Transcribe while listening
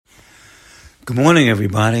Good morning,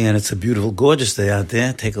 everybody, and it's a beautiful, gorgeous day out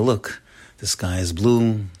there. Take a look. The sky is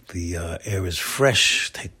blue. The air is fresh.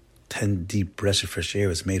 Take 10 deep breaths of fresh air.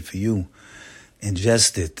 It's made for you.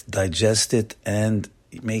 Ingest it, digest it, and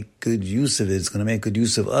make good use of it. It's going to make good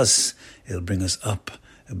use of us. It'll bring us up.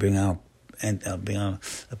 It'll bring out a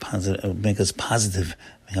positive. It'll make us positive.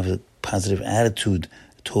 Have a positive attitude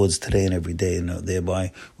towards today and every day, and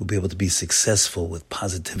thereby we'll be able to be successful with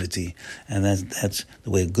positivity. And that's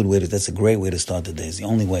the way. That's a great way to start the day. It's the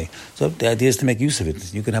only way. So the idea is to make use of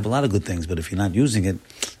it. You can have a lot of good things, but if you're not using it,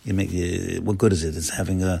 what good is it? It's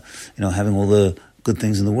having all the good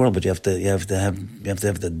things in the world, but you have to have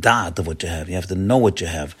the dot of what you have. You have to know what you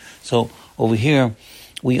have. So over here,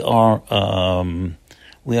 we have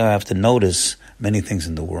to notice many things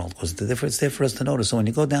in the world, because it's there for us to notice. So when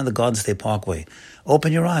you go down the Garden State Parkway,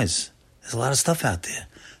 open your eyes. There's a lot of stuff out there.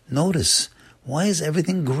 Notice, why is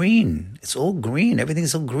everything green? It's all green.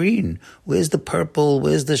 Everything's so green. Where's the purple?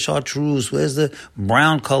 Where's the chartreuse? Where's the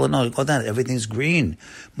brown color? No, you go down, everything's green,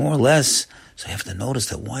 more or less. So you have to notice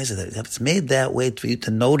that. Why is it that? It's made that way for you to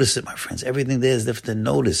notice it, my friends. Everything there is there to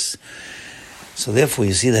notice. So therefore,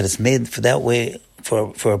 you see that it's made for that way,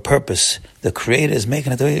 for a purpose. The Creator is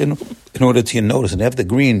making it that way in order to notice. And the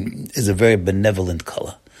green is a very benevolent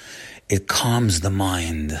color. It calms the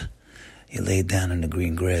mind. You lay down in the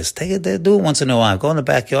green grass. Take it there, do it once in a while. Go in the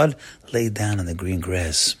backyard, lay down in the green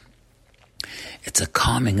grass. It's a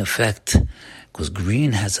calming effect, because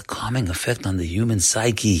green has a calming effect on the human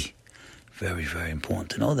psyche. Very, very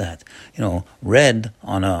important to know that. Red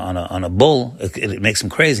on a bull, it makes him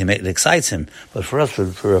crazy. It excites him. But for us,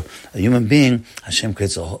 for a human being, Hashem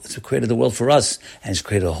created the world for us, and He's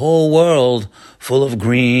created a whole world full of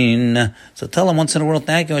green. So tell Him once in a while,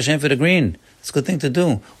 thank you, Hashem, for the green. It's a good thing to do.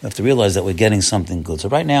 We have to realize that we're getting something good. So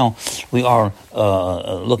right now, we are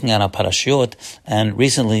looking at our parashiyot, and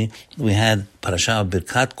recently we had parashah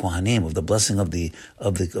Birkat Kohanim, of the blessing of the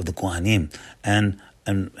Kohanim, and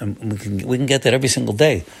we can get that every single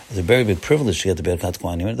day. It's a very big privilege to get the Birkat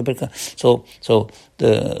Kohanim. So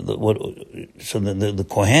the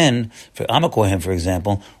Kohen, I'm a Kohen, for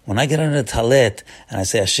example. When I get under the talet and I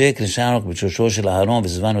say Asher Krishanok b'Shosho shel Aharon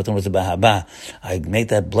v'Zivanu v'Tomot b'Ahaba, I make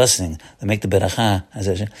that blessing. I make the beracha. I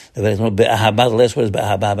say b'Ahaba. The last word is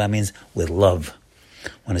b'Ahaba. That means with love.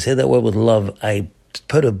 When I say that word with love, I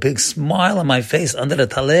put a big smile on my face under the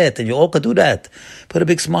talet, and you all could do that. Put a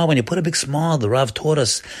big smile. When you put a big smile, the Rav taught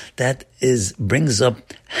us, that brings up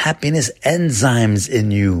happiness enzymes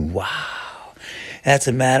in you. Wow. That's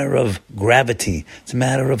a matter of gravity. It's a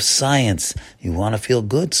matter of science. You want to feel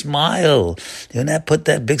good? Smile. You not put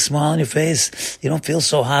that big smile on your face. You don't feel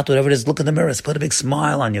so hot, whatever it is. Look in the mirror. Put a big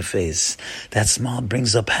smile on your face. That smile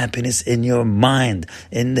brings up happiness in your mind,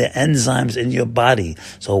 in the enzymes in your body.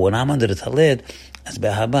 So when I'm under the talit, I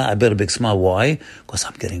bet a big smile. Why? Because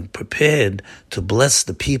I'm getting prepared to bless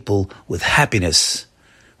the people with happiness,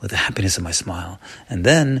 with the happiness in my smile. And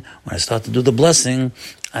then when I start to do the blessing,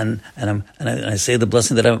 and I say the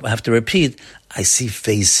blessing that I have to repeat, I see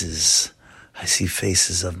faces. I see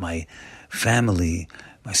faces of my family.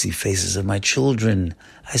 I see faces of my children.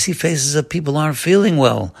 I see faces of people who aren't feeling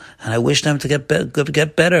well, and I wish them to get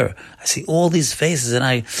better. I see all these faces, and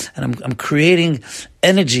I'm creating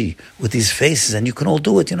energy with these faces, and you can all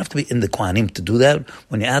do it. You don't have to be in the Kohanim to do that.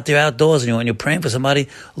 When you're out there outdoors and when you're praying for somebody,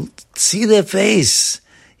 see their face.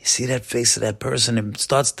 You see that face of that person, it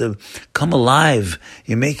starts to come alive.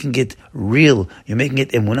 You're making it real. You're making it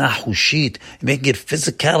emunah hushit. You're making it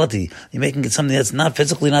physicality. You're making it something that's not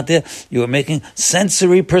physically not there. You are making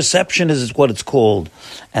sensory perception, is what it's called.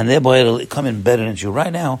 And thereby it'll come embedded into you.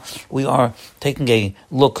 Right now, we taking a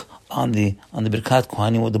look on the Birkat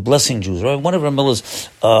Kohanim with the blessing Jews. Right? One of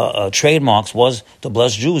Ramillah's trademarks was to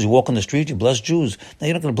bless Jews. You walk on the street, you bless Jews. Now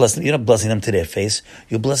you're not going to bless them. You're not blessing them to their face.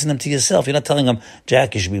 You're blessing them to yourself. You're not telling them,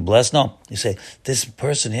 Jack, you should be blessed. No, you say, this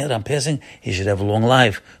person here that I'm passing, he should have a long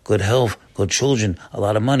life, good health, good children, a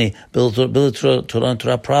lot of money, build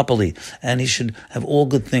Torah properly, and he should have all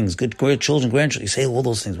good things, good children, grandchildren. You say all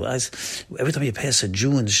those things. Every time you pass a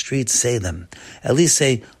Jew in the street, say them. At least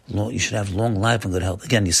say, you should have long life and good health.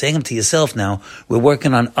 Again, you're saying them to yourself now. We're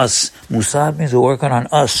working on us. Musad means we're working on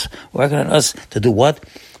us. We're working on us to do what?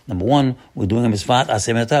 Number one, we're doing a mitzvah.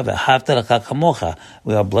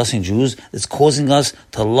 We are blessing Jews. It's causing us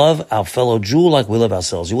to love our fellow Jew like we love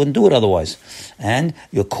ourselves. You wouldn't do it otherwise. And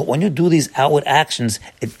when you do these outward actions,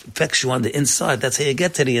 it affects you on the inside. That's how you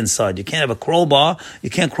get to the inside. You can't have a crowbar. You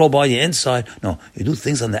can't crowbar your inside. No, you do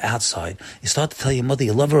things on the outside. You start to tell your mother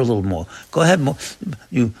you love her a little more. Go ahead,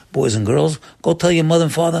 you boys and girls. Go tell your mother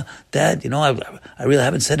and father, Dad, I really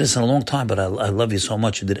haven't said this in a long time, but I love you so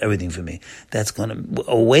much. You did everything for me. That's going to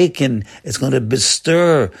awaken. It's going to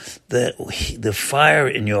bestir the fire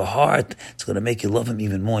in your heart. It's going to make you love him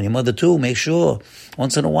even more. And your mother too. Make sure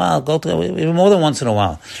once in a while, go to even more than once in a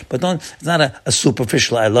while. But it's not a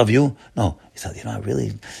superficial I love you. No. He said, I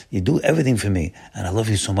really, you do everything for me. And I love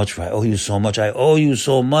you so much. I owe you so much. I owe you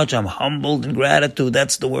so much. I'm humbled in gratitude.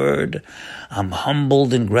 That's the word. I'm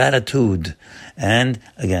humbled in gratitude. And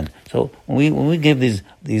again, so when we give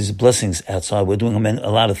these blessings outside, we're doing a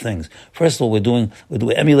lot of things. First of all,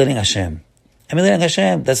 we're emulating Hashem. Emulating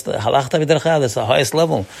Hashem, that's the halachta v'dercha, that's the highest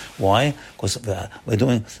level. Why? Because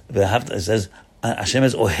it says, Hashem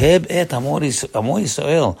is oheb et amor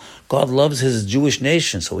Yisrael. God loves His Jewish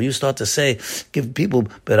nation. So when you start to say, give people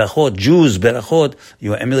berachot, Jews berachot,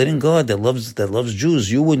 you are emulating God that loves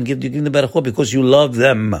Jews. You wouldn't give the berachot because you love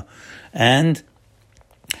them, and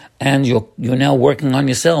you're now working on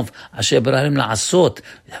yourself. Asher bararim la'asot.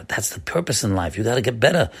 That's the purpose in life. You got to get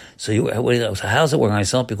better. So how's it working on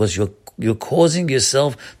yourself? Because you're causing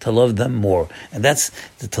yourself to love them more. And that's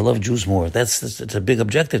to love Jews more. It's a big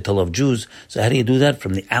objective to love Jews. So how do you do that?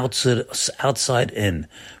 From the outside in.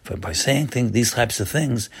 By saying these types of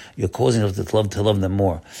things, you're causing them to love them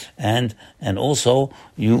more. And also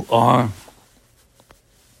you're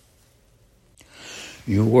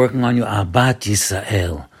working on your Abat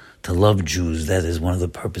Yisrael. To love Jews, that is one of the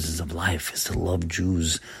purposes of life, is to love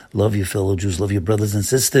Jews. Love your fellow Jews, love your brothers and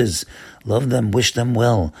sisters. Love them, wish them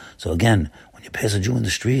well. So again, when you pass a Jew in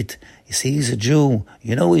the street, you see he's a Jew,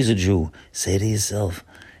 you know he's a Jew, say to yourself,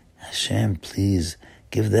 Hashem, please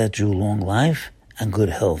give that Jew long life and good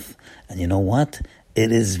health. And you know what?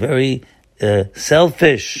 It is very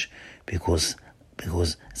selfish, because it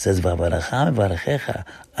says, V'avaracha,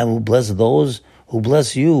 I will bless those who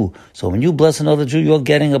bless you. So when you bless another Jew, you're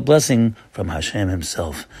getting a blessing from Hashem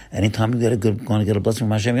Himself. Anytime you're going to get a blessing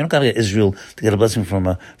from Hashem, you don't got to get Israel to get a blessing from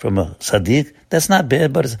a tzaddik. That's not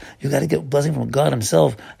bad, but you got to get a blessing from God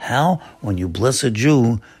Himself. How? When you bless a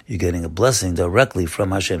Jew, you're getting a blessing directly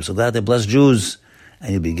from Hashem. So God, they bless Jews,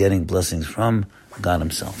 and you'll be getting blessings from God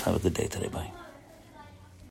Himself. Have a good day today. Bye.